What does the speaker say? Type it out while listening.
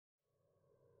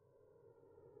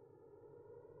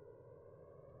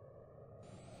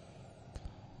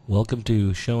Welcome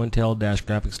to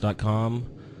showandtell-graphics.com,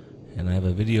 and I have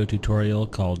a video tutorial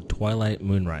called Twilight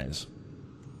Moonrise.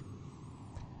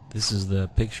 This is the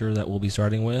picture that we'll be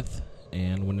starting with,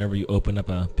 and whenever you open up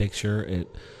a picture it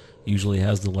usually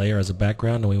has the layer as a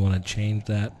background, and we want to change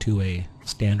that to a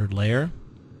standard layer.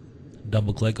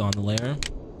 Double click on the layer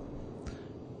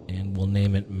and we'll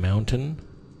name it Mountain.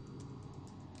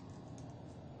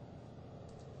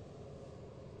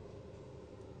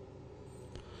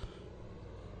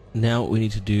 Now what we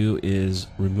need to do is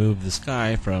remove the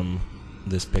sky from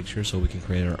this picture so we can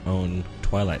create our own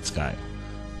twilight sky.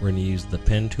 We're going to use the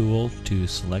pen tool to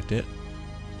select it.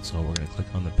 So we're going to click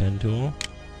on the pen tool.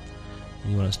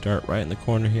 And you want to start right in the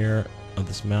corner here of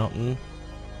this mountain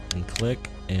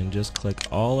and just click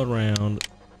all around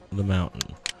the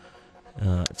mountain.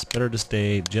 It's better to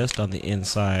stay just on the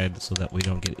inside so that we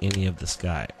don't get any of the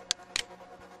sky.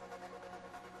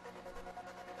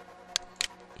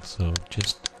 So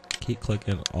just keep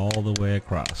clicking all the way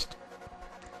across.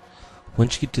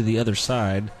 Once you get to the other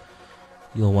side,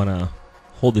 you'll want to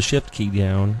hold the shift key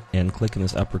down and click in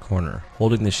this upper corner.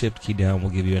 Holding the shift key down will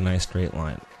give you a nice straight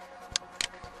line.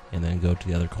 And then go to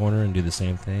the other corner and do the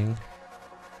same thing.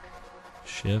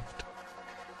 Shift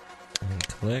and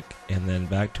click, and then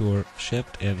back to our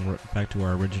shift and back to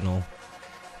our original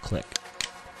click.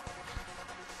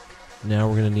 Now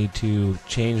we're going to need to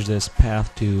change this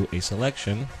path to a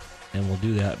selection, and we'll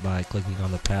do that by clicking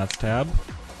on the Path tab,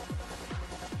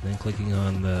 then clicking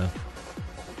on the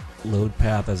Load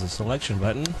Path as a Selection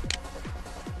button,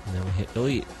 and then we hit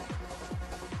Delete.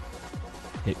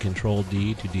 Hit Control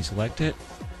D to deselect it,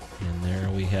 and there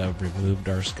we have removed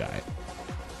our sky.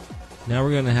 Now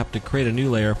we're going to have to create a new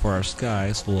layer for our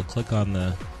sky, so we'll click on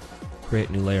the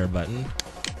Create New Layer button,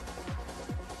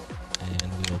 and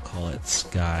we will call it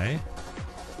Sky.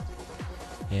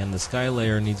 And the sky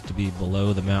layer needs to be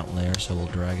below the mountain layer, so we'll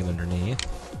drag it underneath.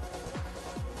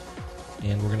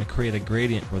 And we're going to create a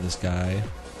gradient for the sky,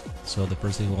 so the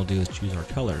first thing we'll do is choose our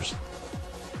colors.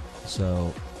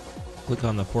 So click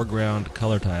on the foreground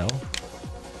color tile,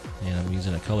 and I'm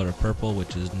using a color of purple,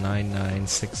 which is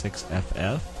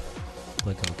 9966FF.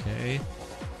 Click OK.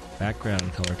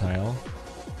 Background color tile,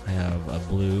 I have a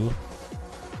blue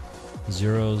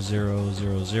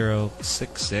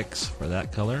 000066 for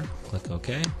that color. Click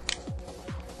OK. And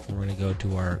we're going to go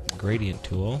to our gradient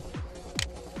tool,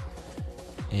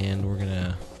 and we're going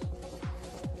to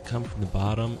come from the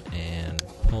bottom and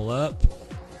pull up,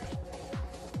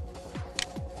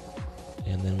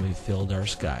 and then we've filled our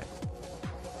sky.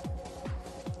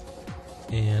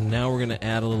 And now we're going to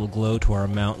add a little glow to our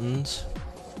mountains.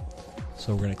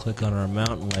 So we're going to click on our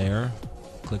mountain layer,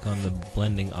 click on the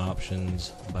blending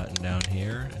options button down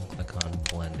here, and click on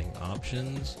blending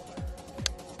options,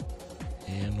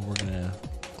 and we're going to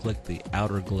click the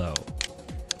outer glow,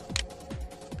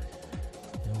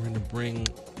 and we're going to bring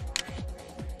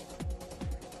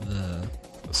the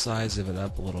size of it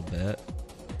up a little bit,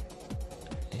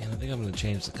 and I think I'm going to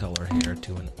change the color here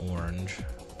to an orange.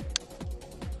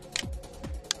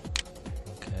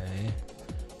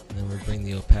 And then we bring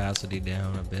the opacity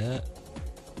down a bit.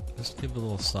 Just give it a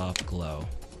little soft glow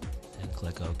and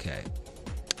click OK.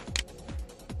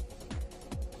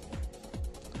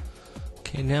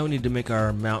 Okay, now we need to make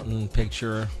our mountain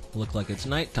picture look like it's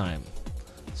nighttime.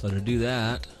 So to do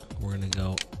that, we're going to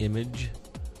go Image,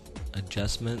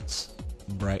 Adjustments,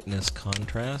 Brightness,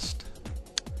 Contrast.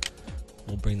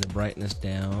 We'll bring the brightness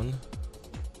down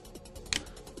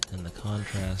and the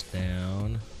contrast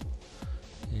down.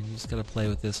 And you just gotta play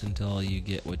with this until you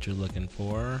get what you're looking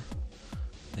for.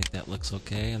 I think that looks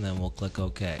okay, and then we'll click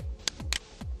OK.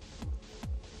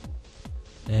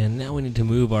 And now we need to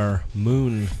move our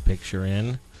moon picture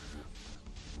in.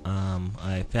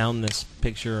 I found this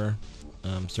picture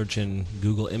searching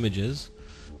Google Images.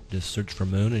 Just search for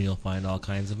moon and you'll find all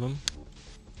kinds of them.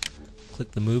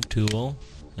 Click the Move tool,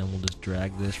 and we'll just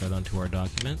drag this right onto our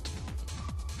document.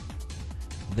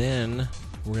 Then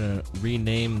we're going to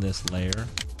rename this layer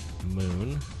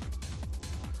Moon,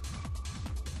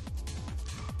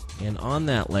 and on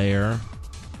that layer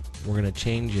we're going to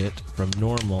change it from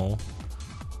normal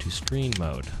to screen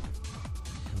mode,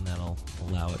 and that'll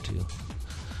allow it to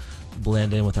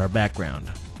blend in with our background.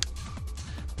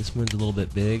 This moon's a little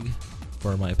bit big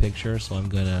for my picture, so I'm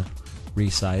going to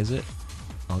resize it.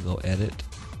 I'll go Edit,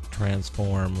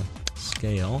 Transform,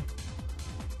 Scale,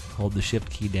 hold the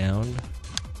Shift key down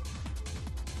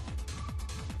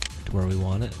where we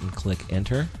want it and click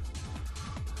Enter.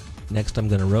 Next I'm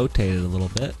going to rotate it a little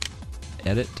bit.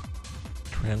 Edit,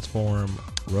 Transform,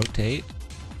 Rotate,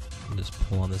 and just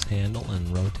pull on this handle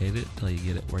and rotate it until you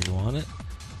get it where you want it,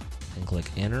 and click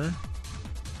Enter.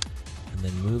 And and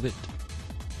then move it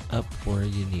up where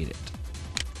you need it.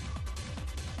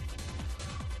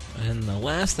 And the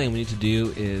last thing we need to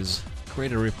do is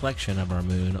create a reflection of our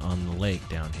moon on the lake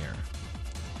down here.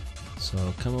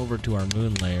 So come over to our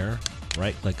moon layer,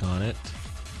 right click on it,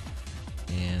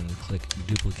 and click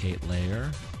duplicate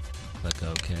layer, click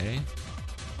OK.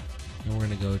 And we're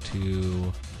going to go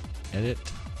to edit,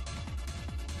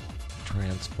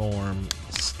 transform,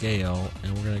 scale,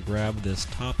 and we're going to grab this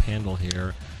top handle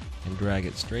here and drag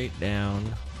it straight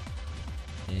down,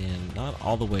 and not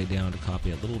all the way down to copy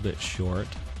it, a little bit short,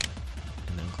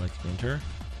 and then click enter.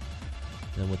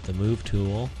 Then with the move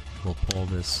tool we'll pull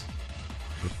this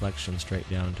reflection straight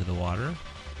down into the water,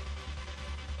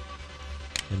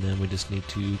 and then we just need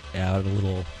to add a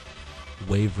little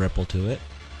wave ripple to it,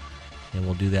 and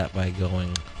we'll do that by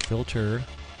going filter,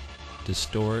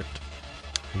 distort,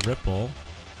 ripple.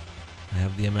 I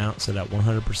have the amount set at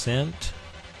 100%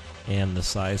 and the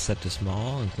size set to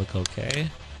small, and click OK.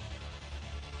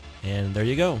 And there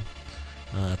you go.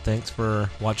 Thanks for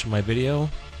watching my video.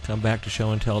 Come back to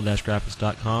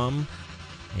showandtell-graphics.com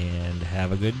and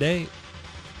have a good day.